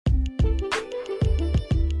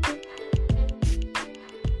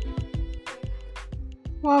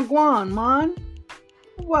Wagwan, man.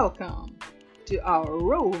 Welcome to our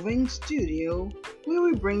roving studio where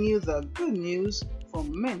we bring you the good news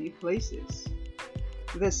from many places.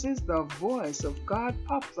 This is the voice of God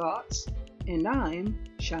Pop Thoughts, and I'm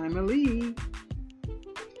Shaima Lee.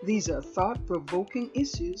 These are thought provoking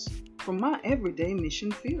issues from my everyday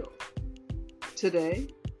mission field. Today,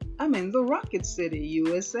 I'm in the Rocket City,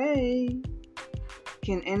 USA.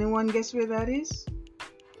 Can anyone guess where that is?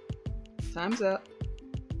 Time's up.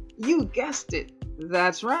 You guessed it.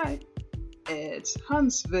 That's right. It's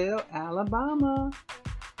Huntsville, Alabama.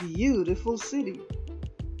 Beautiful city.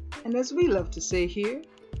 And as we love to say here,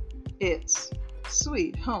 it's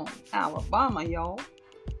sweet home Alabama, y'all.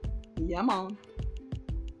 Yum on.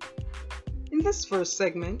 In this first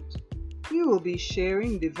segment, we will be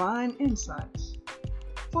sharing divine insights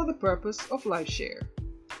for the purpose of life share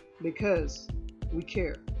because we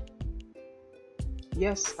care.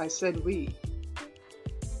 Yes, I said we.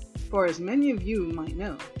 For as many of you might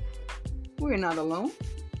know, we're not alone.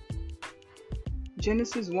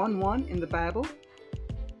 Genesis 1:1 in the Bible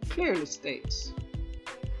clearly states,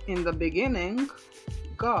 "In the beginning,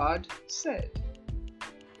 God said,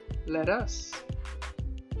 let us."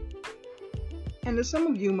 And as some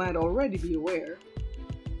of you might already be aware,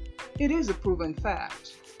 it is a proven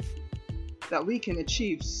fact that we can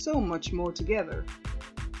achieve so much more together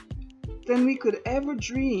than we could ever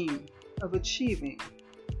dream of achieving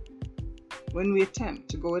when we attempt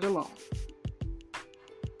to go it alone.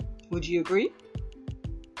 Would you agree?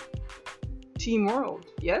 Team World,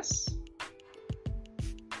 yes?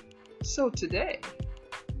 So today,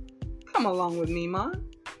 come along with me,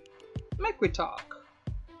 man. Make we talk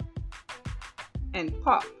and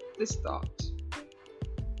pop this thought.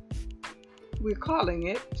 We're calling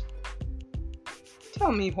it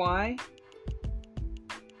Tell Me Why.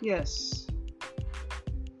 Yes,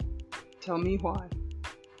 tell me why.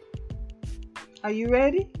 Are you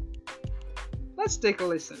ready? Let's take a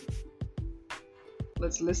listen.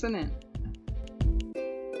 Let's listen in.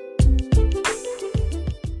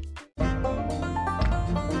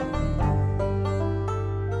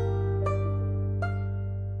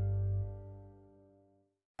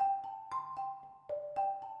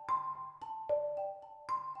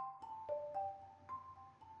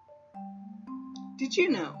 Did you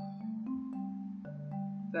know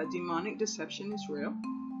that demonic deception is real?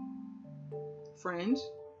 Friends,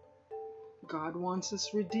 God wants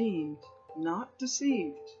us redeemed, not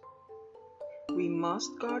deceived. We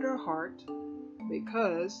must guard our heart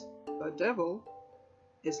because the devil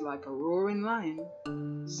is like a roaring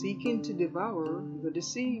lion seeking to devour the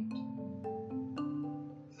deceived.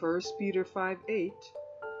 1 Peter 5:8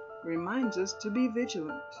 reminds us to be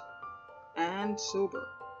vigilant and sober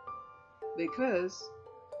because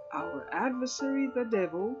our adversary, the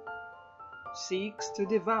devil, seeks to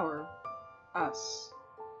devour us.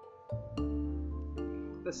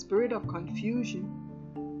 The spirit of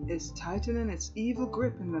confusion is tightening its evil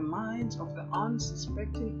grip in the minds of the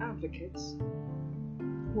unsuspecting advocates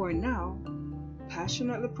who are now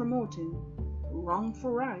passionately promoting wrong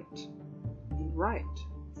for right and right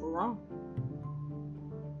for wrong.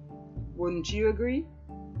 Wouldn't you agree?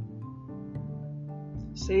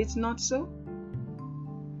 Say it's not so?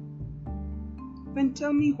 Then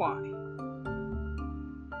tell me why.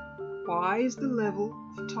 Why is the level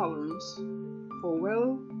of tolerance for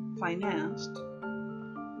well-financed,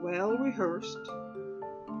 well-rehearsed,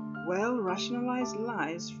 well-rationalized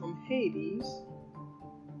lies from Hades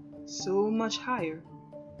so much higher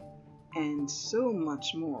and so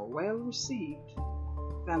much more well-received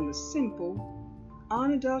than the simple,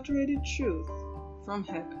 unadulterated truth from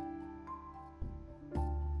heaven?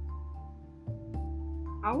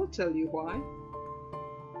 I will tell you why.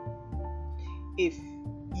 If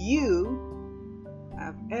you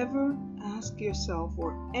have ever asked yourself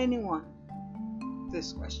or anyone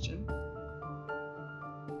this question,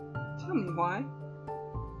 tell me why.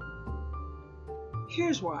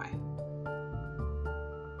 Here's why.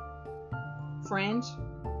 Friends,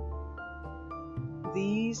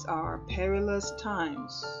 these are perilous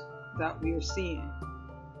times that we are seeing.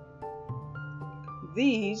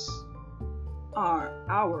 These are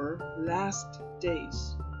our last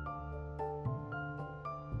days.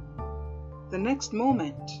 The next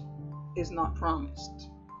moment is not promised.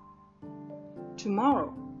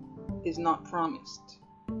 Tomorrow is not promised.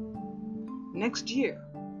 Next year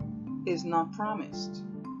is not promised.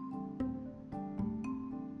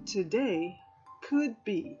 Today could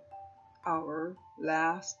be our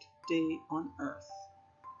last day on earth.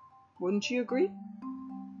 Wouldn't you agree?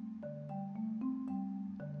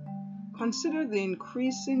 Consider the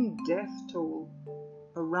increasing death toll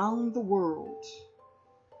around the world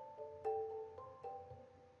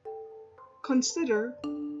Consider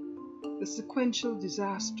the sequential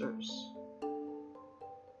disasters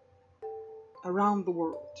around the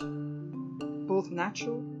world, both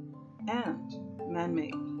natural and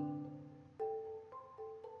man-made.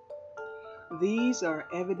 These are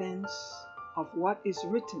evidence of what is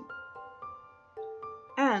written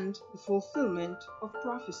and the fulfillment of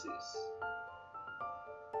prophecies,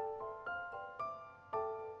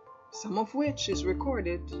 some of which is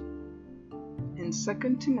recorded in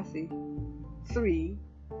 2 Timothy 3,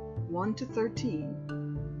 1-13,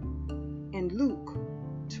 and Luke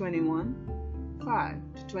 21,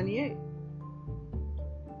 5-28.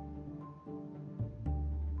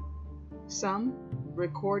 Some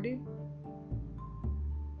recorded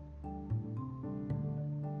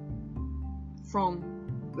from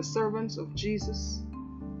the servants of Jesus,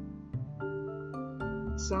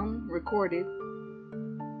 some recorded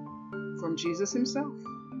from Jesus himself.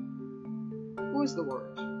 Who is the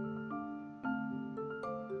Word?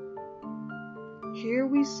 Here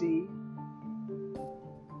we see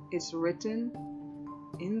it's written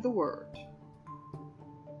in the Word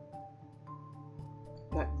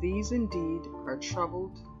that these indeed are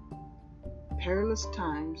troubled, perilous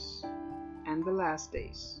times and the last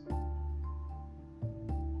days.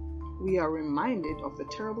 We are reminded of the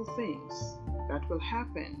terrible things that will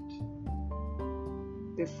happen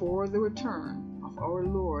before the return of our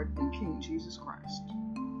Lord and King Jesus Christ.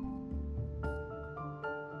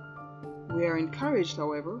 We are encouraged,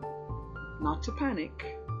 however, not to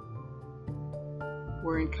panic.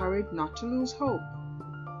 We're encouraged not to lose hope.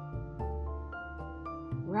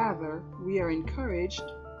 Rather, we are encouraged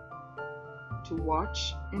to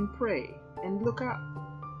watch and pray and look up,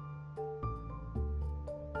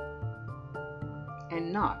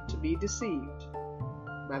 and not to be deceived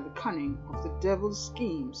by the cunning of the devil's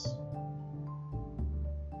schemes.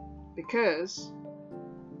 Because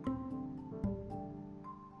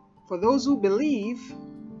for those who believe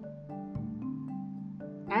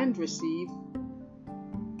and receive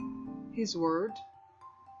his word,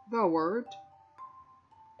 the word,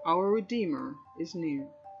 our Redeemer is near.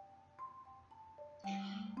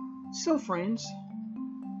 So friends,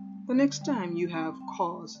 the next time you have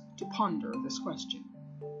cause to ponder this question,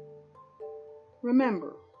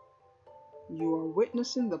 remember, you are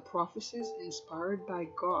witnessing the prophecies inspired by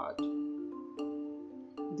God.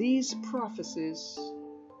 These prophecies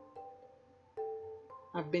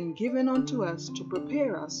have been given unto us to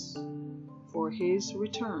prepare us for his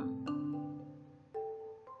return.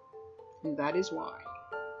 And that is why.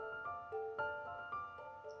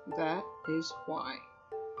 That is why.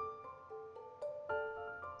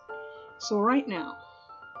 So right now,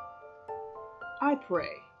 I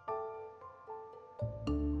pray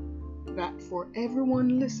that for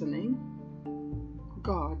everyone listening,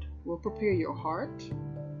 God will prepare your heart.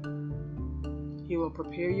 He will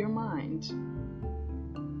prepare your mind.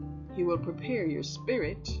 He will prepare your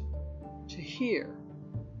spirit to hear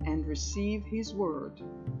and receive his word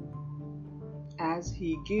as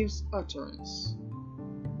he gives utterance.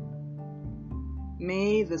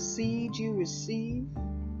 May the seed you receive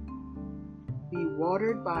be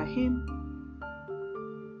watered by him,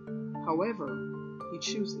 however he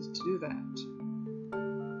chooses to do that.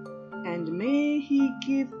 And may he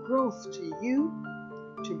give growth to you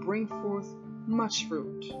to bring forth much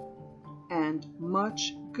fruit and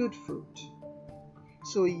much good fruit,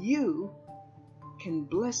 so you can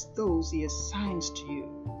bless those he assigns to you.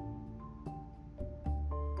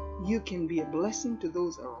 You can be a blessing to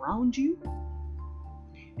those around you,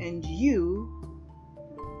 and you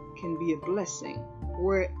can be a blessing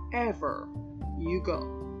wherever you go.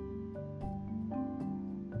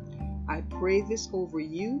 I pray this over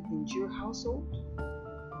you and your household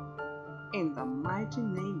in the mighty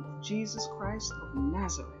name of Jesus Christ of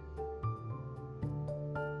Nazareth.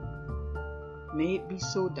 May it be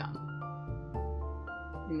so done.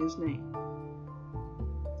 In his name.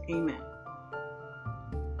 Amen.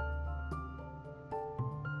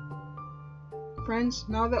 Friends,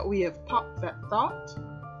 now that we have popped that thought,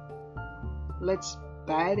 let's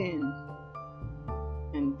bite in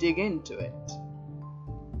and dig into it.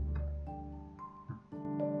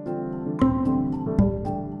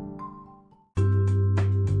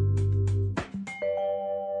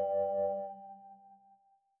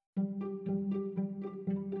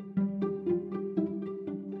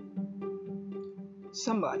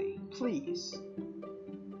 Somebody, please.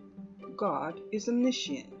 God is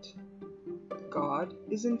omniscient. God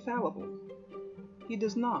is infallible. He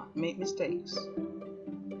does not make mistakes.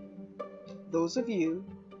 Those of you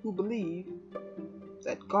who believe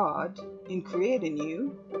that God, in creating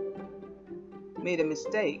you, made a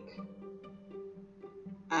mistake,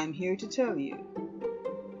 I'm here to tell you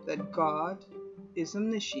that God is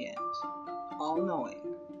omniscient, all-knowing.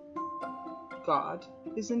 God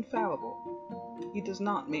is infallible. He does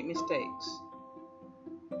not make mistakes.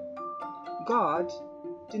 God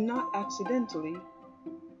did not accidentally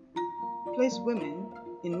place women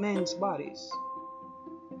in men's bodies,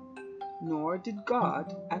 nor did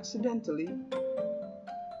God accidentally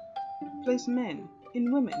place men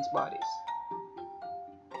in women's bodies.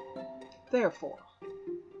 Therefore,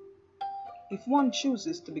 if one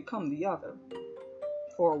chooses to become the other,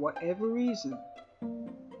 for whatever reason,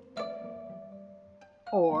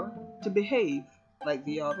 or to behave like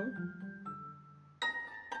the other,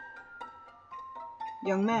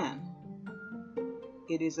 young man,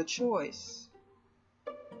 it is a choice.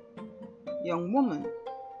 Young woman,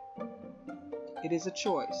 it is a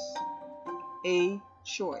choice. A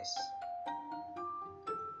choice.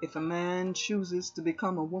 If a man chooses to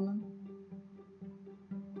become a woman,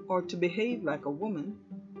 or to behave like a woman,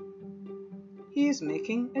 he is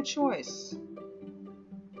making a choice.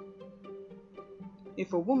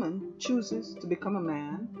 If a woman chooses to become a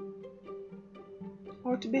man,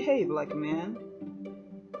 or to behave like a man,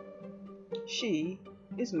 she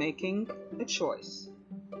is making a choice.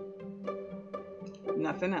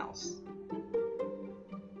 Nothing else.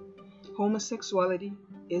 Homosexuality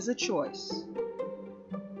is a choice,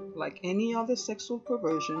 like any other sexual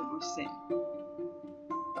perversion or sin,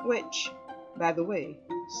 which, by the way,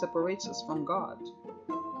 separates us from God.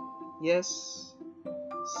 Yes,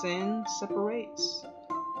 sin separates.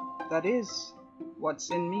 That is what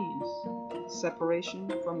sin means,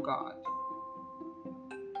 separation from God.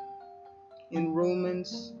 In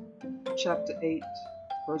Romans chapter 8,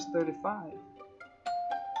 verse 35,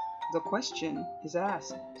 the question is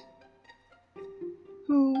asked,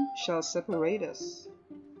 who shall separate us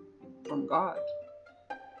from God?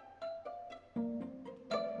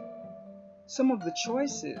 Some of the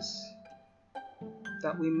choices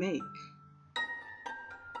that we make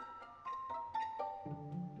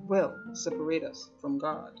will separate us from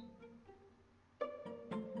God.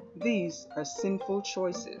 These are sinful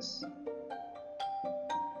choices.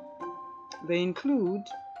 They include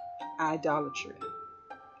idolatry,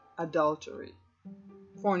 adultery,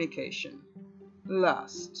 fornication,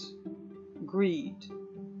 lust, greed,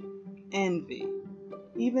 envy,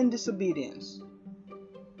 even disobedience.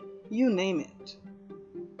 You name it.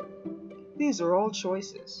 These are all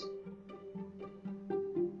choices.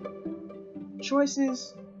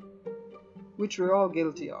 Choices which we're all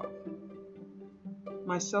guilty of,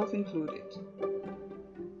 myself included,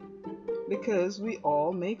 because we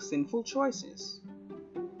all make sinful choices.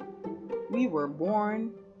 We were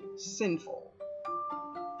born sinful,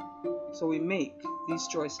 so we make these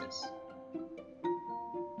choices.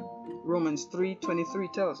 Romans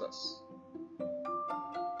 3:23 tells us,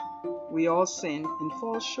 we all sin and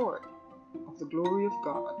fall short of the glory of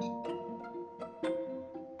God.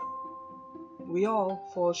 We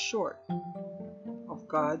all fall short of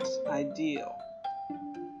God's ideal.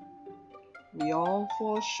 We all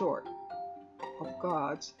fall short of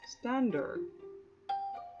God's standard.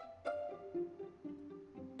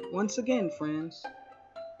 Once again, friends,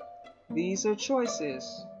 these are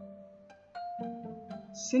choices,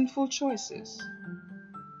 sinful choices,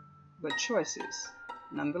 but choices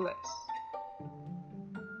nonetheless.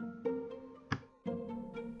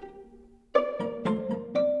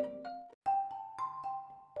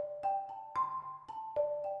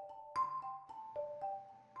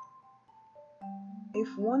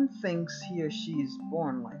 If one thinks he or she is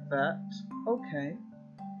born like that, okay.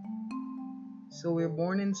 So we're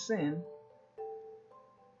born in sin,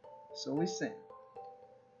 so we sin.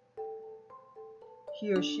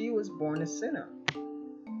 He or she was born a sinner,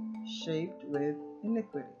 shaped with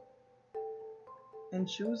iniquity, and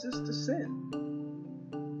chooses to sin.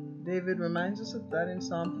 David reminds us of that in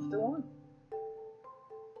Psalm 51.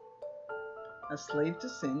 A slave to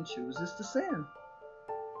sin chooses to sin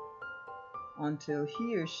until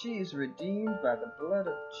he or she is redeemed by the blood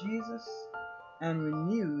of Jesus and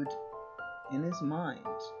renewed in his mind.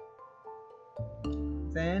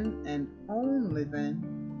 Then and only then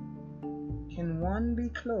can one be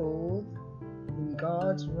clothed in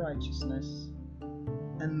God's righteousness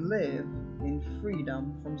and live in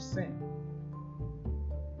freedom from sin.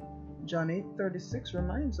 John 8:36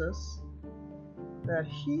 reminds us that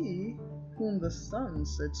he whom the Son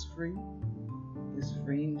sets free is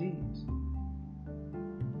free indeed.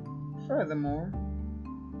 Furthermore,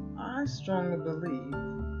 I strongly believe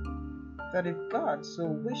that if God so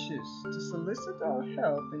wishes to solicit our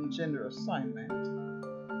help in gender assignment,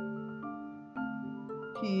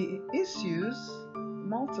 He issues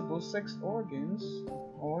multiple sex organs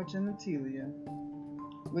or genitalia,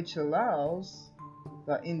 which allows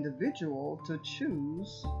the individual to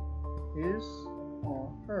choose his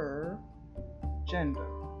or her gender.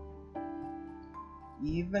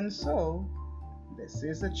 Even so, this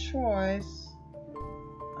is a choice.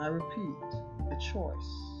 I repeat, a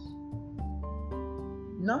choice.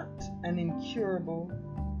 Not an incurable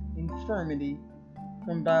infirmity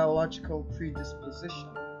from biological predisposition,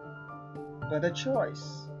 but a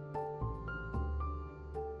choice.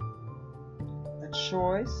 A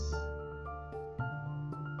choice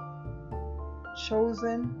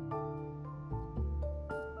chosen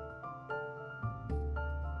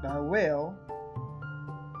by will,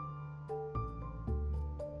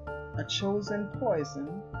 a chosen poison,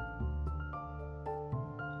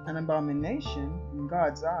 an abomination in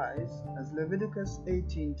God's eyes, as Leviticus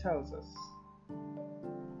 18 tells us.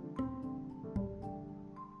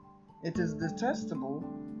 It is detestable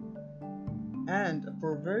and a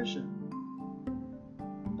perversion,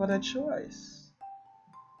 but a choice.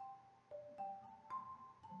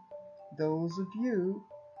 Those of you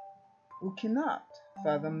who cannot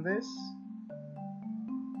fathom this,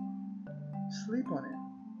 sleep on it.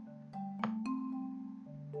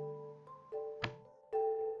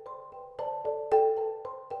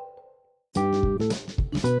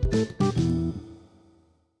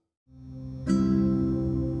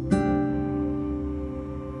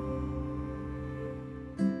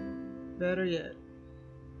 Better yet,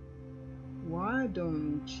 why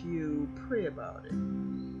don't you pray about it?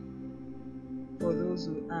 For those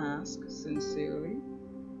who ask sincerely,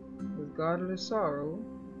 with godly sorrow,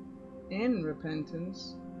 in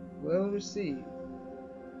repentance, will receive.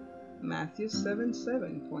 Matthew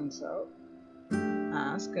 7:7 points out,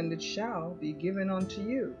 ask and it shall be given unto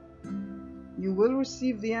you. You will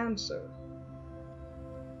receive the answer.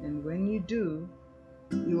 And when you do,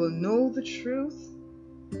 you will know the truth,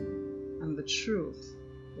 and the truth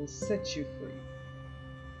will set you free.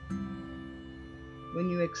 When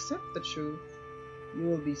you accept the truth, you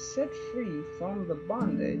will be set free from the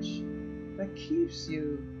bondage that keeps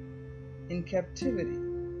you in captivity.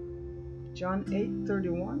 John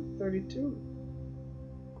 8:31-32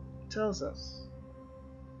 tells us.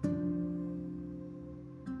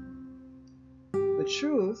 The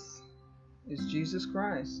truth is Jesus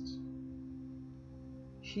Christ.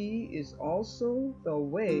 He is also the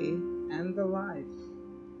way and the life.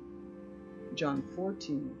 John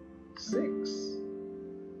 14:6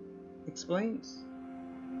 explains.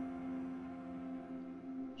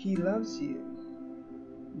 He loves you,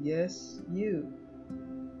 yes, you,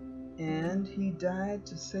 and He died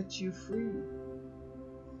to set you free,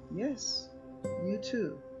 yes, you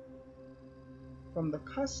too, from the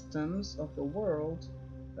customs of the world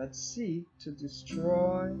that seek to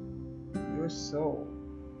destroy your soul.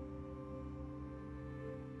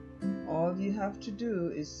 All you have to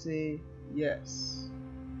do is say yes.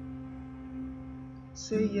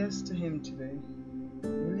 Say yes to Him today,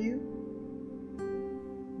 will you?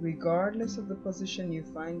 Regardless of the position you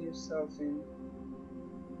find yourself in,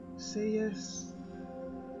 say yes.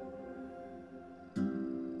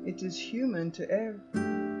 It is human to err.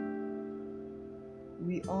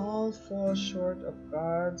 We all fall short of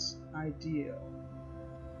God's ideal.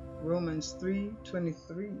 Romans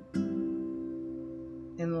 3:23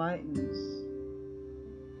 enlightens.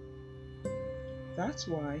 That's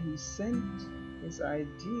why He sent His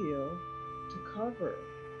ideal to cover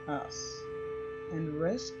us and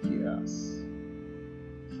rescue us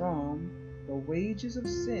from the wages of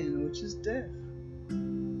sin, which is death,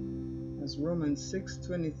 as Romans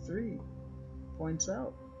 6:23 points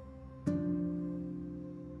out.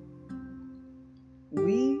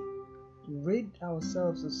 We rid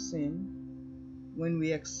ourselves of sin when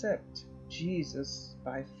we accept Jesus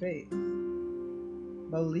by faith,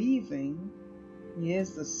 believing He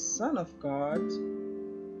is the Son of God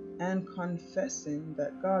and confessing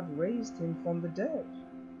that God raised Him from the dead.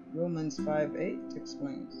 Romans 5:8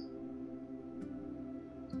 explains.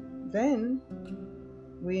 Then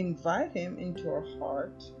we invite Him into our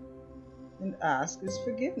heart and ask His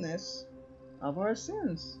forgiveness of our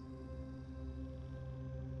sins.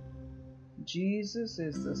 Jesus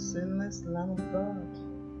is the sinless Lamb of God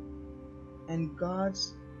and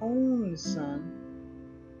God's only Son,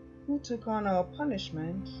 who took on our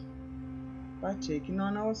punishment by taking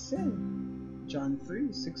on our sin. John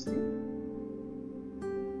 3:16.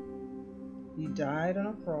 He died on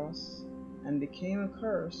a cross and became a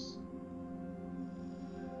curse,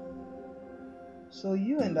 so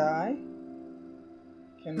you and I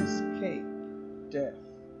can escape death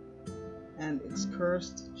and its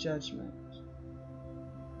cursed judgment.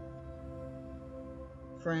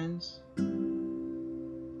 Friends,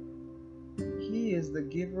 is the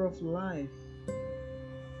giver of life.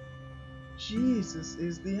 Jesus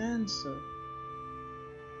is the answer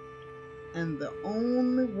and the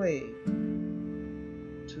only way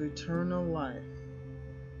to eternal life.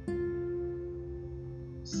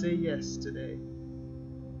 Say yes today.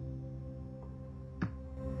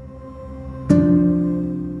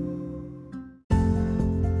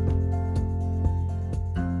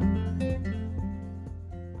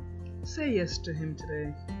 Say yes to Him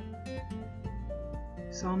today.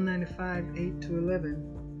 Psalm 95, 8-11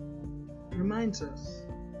 reminds us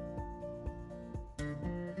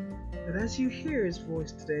that as you hear His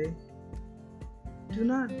voice today, do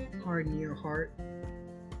not harden your heart.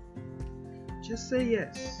 Just say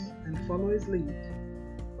yes and follow His lead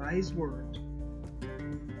by His word.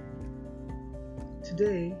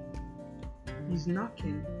 Today, He's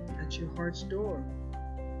knocking at your heart's door.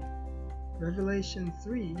 Revelation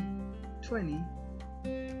 3:20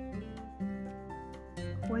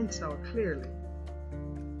 points out clearly.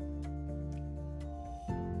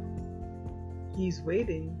 He's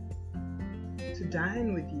waiting to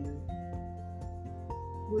dine with you.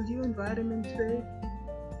 Will you invite Him in today?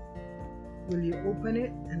 Will you open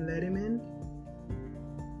it and let Him in?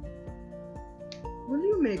 Will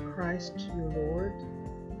you make Christ your Lord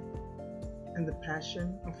and the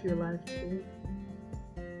passion of your life today?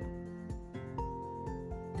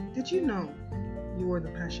 Did you know you were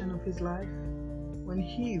the passion of His life when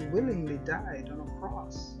He willingly died on a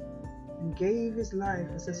cross and gave His life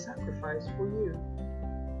as a sacrifice for you?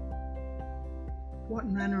 What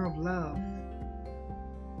manner of love?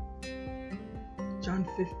 John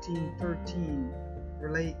 15:13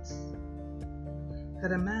 relates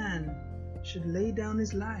that a man should lay down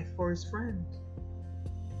his life for his friend.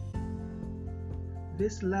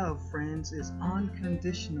 This love, friends, is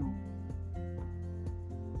unconditional.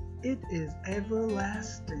 It is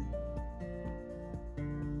everlasting.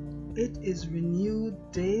 It is renewed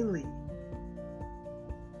daily.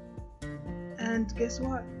 And guess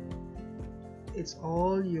what? It's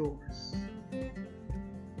all yours.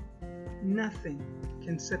 Nothing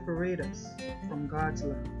can separate us from God's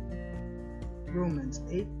love. Romans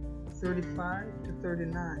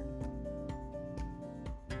 8:35-39.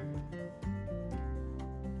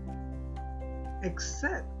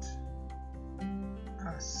 Except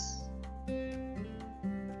us,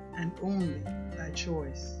 and only thy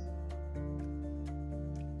choice.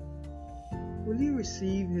 Will you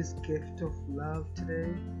receive His gift of love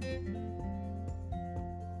today?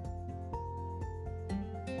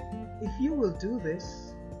 If you will do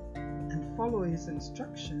this and follow His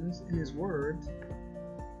instructions in His word,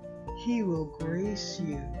 He will grace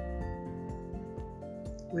you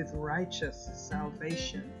with righteous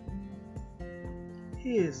salvation.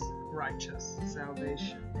 His righteous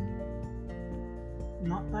salvation.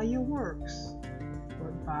 Not by your works,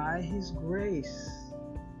 but by His grace.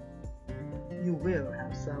 You will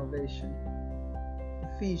have salvation.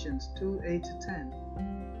 Ephesians 2:8-10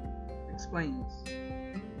 explains.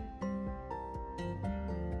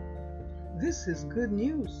 This is good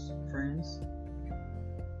news, friends.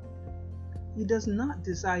 He does not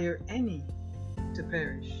desire any to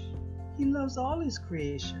perish. He loves all His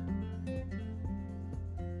creation.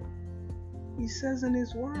 He says in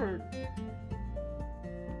His word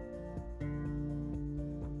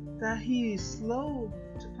that He is slow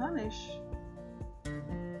to punish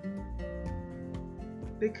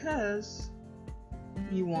because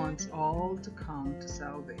He wants all to come to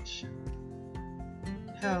salvation.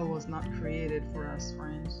 Hell was not created for us,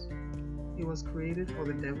 friends. It was created for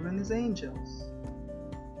the devil and his angels,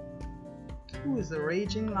 who is a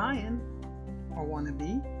raging lion, or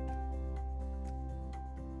wannabe,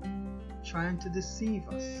 trying to deceive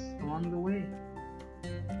us along the way.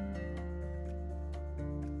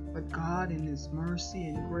 But God, in His mercy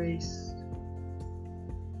and grace,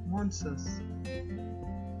 wants us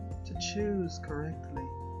to choose correctly,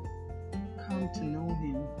 come to know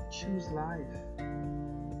Him, choose life,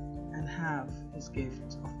 and have His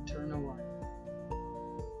gift of eternal life.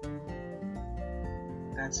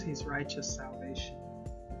 That's His righteous salvation.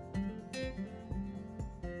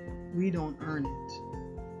 We don't earn it.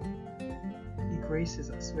 He graces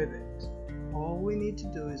us with it. All we need to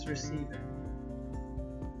do is receive it.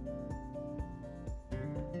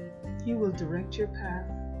 He will direct your path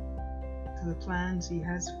to the plans He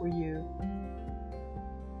has for you.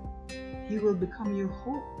 He will become your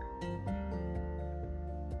hope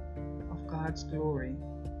of God's glory.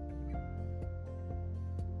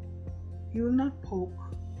 He will not poke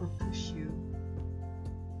or push you.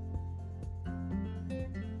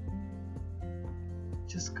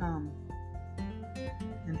 Just come,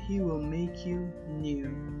 and He will make you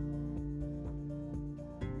new.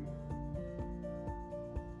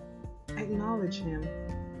 acknowledge Him.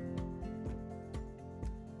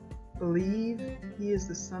 Believe He is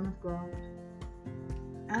the Son of God,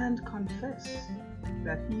 and confess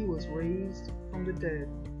that He was raised from the dead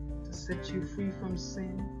to set you free from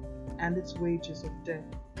sin and its wages of death.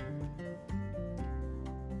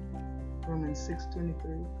 Romans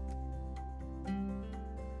 6:23.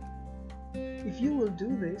 If you will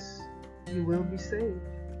do this, you will be saved.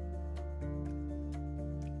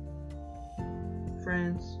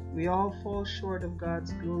 Friends, we all fall short of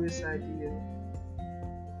God's glorious ideal,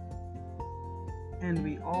 and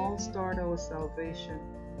we all start our salvation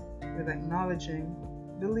with acknowledging,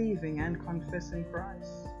 believing, and confessing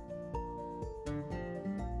Christ.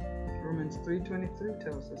 Romans 3:23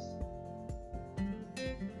 tells us,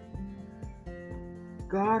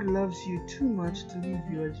 God loves you too much to leave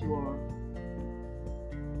you as you are.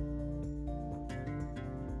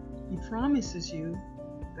 He promises you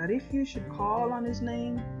that if you should call on His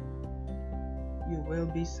name, you will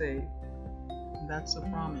be saved. That's a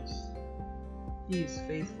promise. He is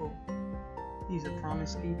faithful. He's a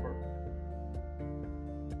promise keeper.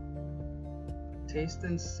 Taste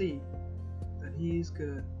and see that He is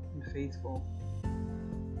good and faithful.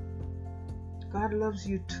 God loves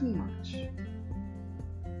you too much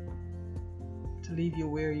to leave you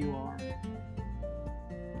where you are.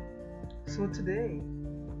 So today,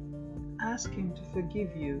 ask Him to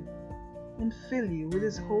forgive you and fill you with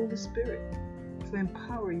His Holy Spirit to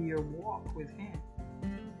empower your walk with Him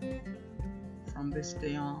from this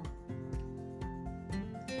day on.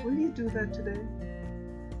 Will you do that today?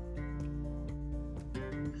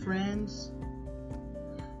 Friends,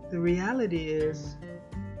 the reality is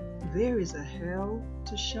there is a hell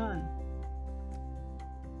to shun.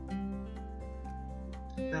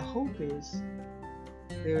 The hope is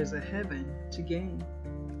there is a heaven to gain.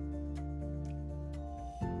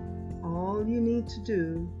 All you need to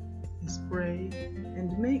do is pray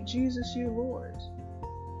and make Jesus your Lord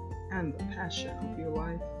and the passion of your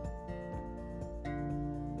life.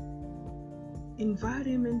 Invite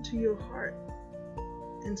Him into your heart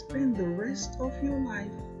and spend the rest of your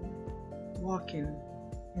life walking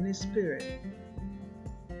in His Spirit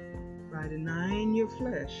by denying your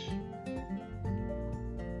flesh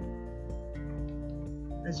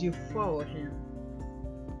as you follow Him.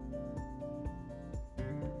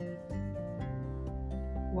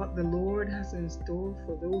 What the Lord has in store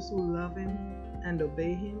for those who love Him and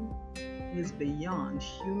obey Him is beyond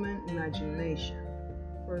human imagination.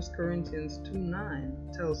 1 Corinthians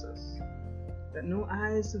 2:9 tells us that no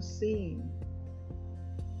eyes have seen,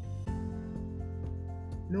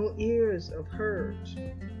 no ears have heard,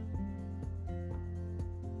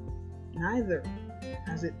 neither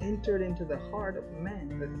has it entered into the heart of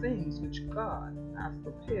man the things which God hath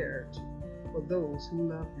prepared for those who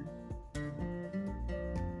love Him.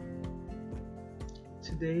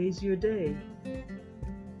 Today is your day.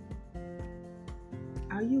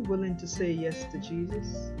 Are you willing to say yes to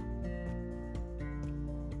Jesus?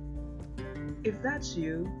 If that's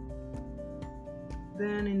you,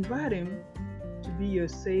 then invite Him to be your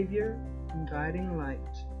Savior and guiding light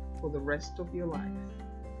for the rest of your life.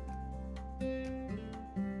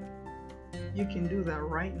 You can do that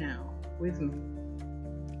right now with me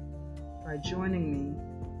by joining me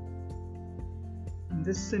in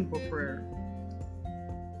this simple prayer.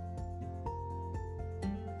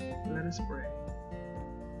 Let us pray.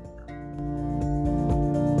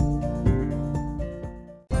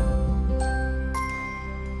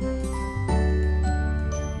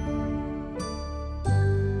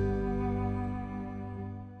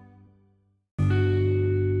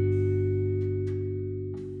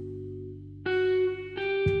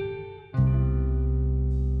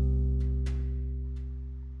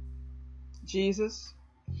 Jesus,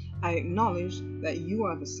 I acknowledge that you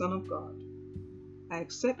are the Son of God. I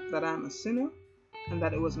accept that I am a sinner and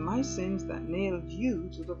that it was my sins that nailed you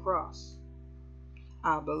to the cross.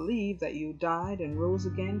 I believe that you died and rose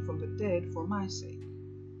again from the dead for my sake.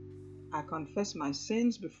 I confess my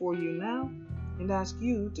sins before you now and ask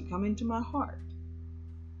you to come into my heart,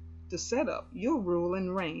 to set up your rule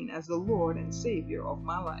and reign as the Lord and Savior of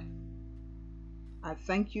my life. I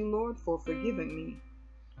thank you, Lord, for forgiving me,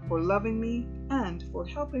 for loving me, and for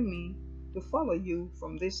helping me to follow you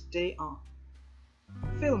from this day on.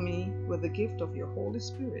 Fill me with the gift of your Holy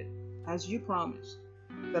Spirit, as you promised,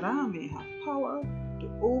 that I may have power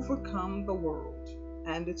to overcome the world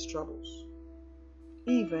and its troubles,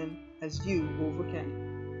 even as you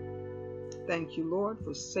overcame. Thank you, Lord,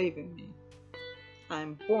 for saving me. I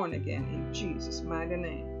am born again in Jesus' mighty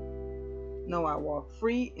name. Now I walk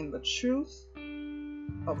free in the truth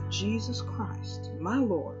of Jesus Christ, my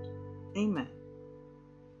Lord. Amen.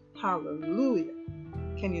 Hallelujah.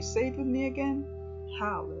 Can you say it with me again?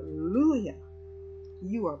 Hallelujah.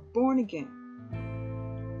 You are born again.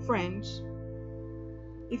 Friends,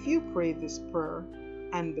 if you pray this prayer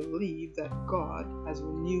and believe that God has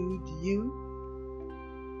renewed you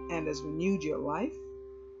and has renewed your life,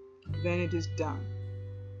 then it is done.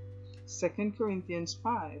 2 Corinthians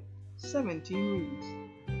 5:17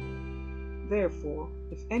 reads, "Therefore,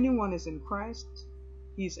 if anyone is in Christ,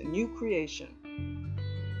 he is a new creation.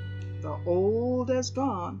 The old has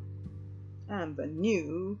gone, and the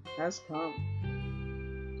new has come."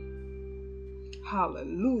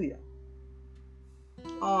 Hallelujah.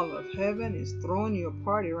 All of heaven is throwing you a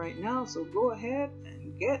party right now, so go ahead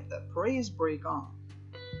and get the praise break on.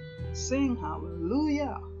 Sing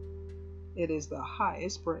hallelujah. It is the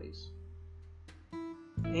highest praise.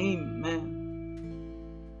 Amen.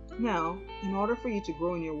 Now, in order for you to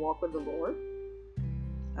grow in your walk with the Lord,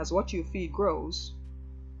 as what you feed grows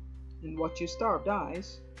and what you starve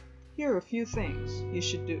dies, here are a few things you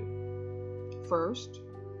should do. First,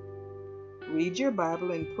 read your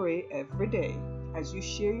Bible and pray every day as you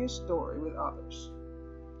share your story with others.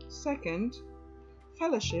 Second,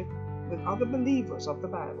 fellowship with other believers of the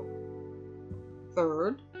Bible.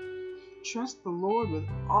 Third, trust the Lord with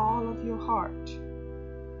all of your heart.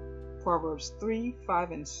 Proverbs 3:5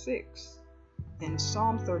 and 6 and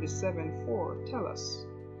Psalm 37:4 tell us,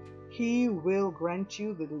 "He will grant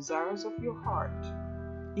you the desires of your heart,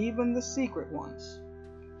 even the secret ones.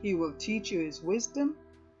 He will teach you his wisdom,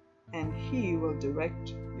 and he will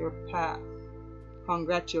direct your path."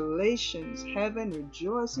 Congratulations, heaven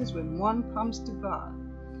rejoices when one comes to God.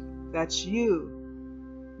 That's you.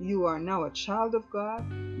 You are now a child of God.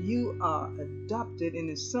 You are adopted in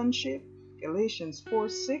his sonship. Galatians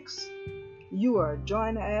 4:6. You are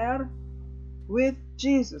joint heir with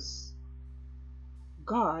Jesus.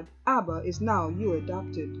 God, Abba, is now your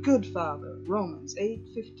adopted good father. Romans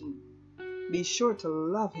 8:15. Be sure to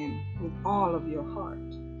love him with all of your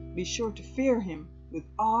heart. Be sure to fear him with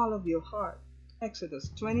all of your heart. Exodus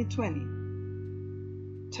 20:20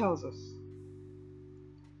 tells us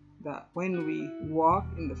that when we walk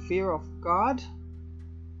in the fear of God,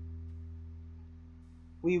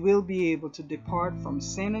 we will be able to depart from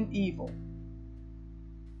sin and evil.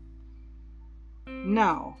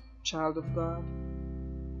 Now, child of God,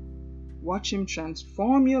 watch him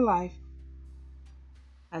transform your life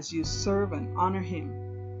as you serve and honor him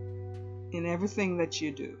in everything that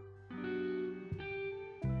you do.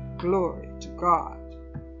 Glory to God.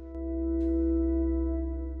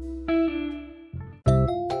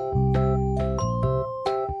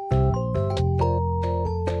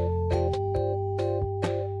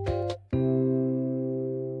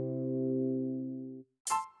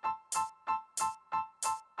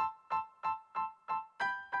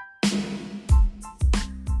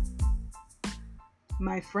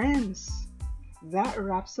 My friends, that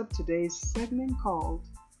wraps up today's segment called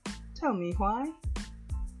Tell Me Why.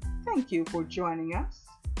 Thank you for joining us.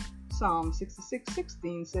 Psalm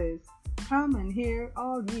 66:16 says, "Come and hear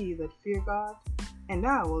all ye that fear God, and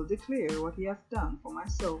I will declare what he hath done for my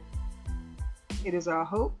soul." It is our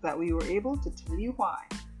hope that we were able to tell you why,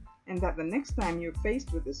 and that the next time you're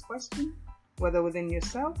faced with this question, whether within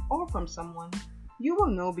yourself or from someone, you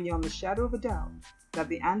will know beyond the shadow of a doubt that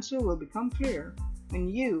the answer will become clear when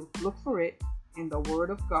you look for it in the Word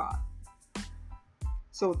of God.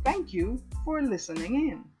 So thank you for listening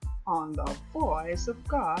in on the Voice of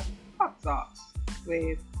God Hot Thoughts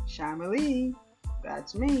with Shamily.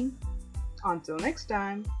 That's me. Until next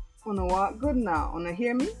time, una walk good now, una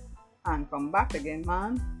hear me, and come back again,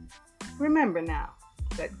 man. Remember now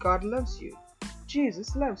that God loves you,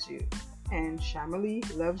 Jesus loves you, and Shamily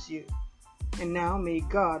loves you. And now may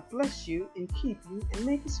God bless you and keep you and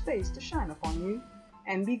make his face to shine upon you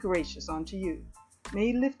and be gracious unto you. May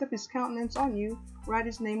he lift up his countenance on you, write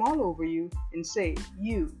his name all over you, and say,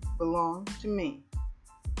 "You belong to me."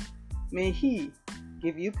 May he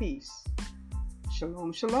give you peace.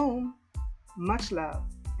 Shalom, shalom, much love,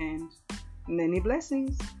 and many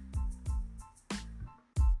blessings.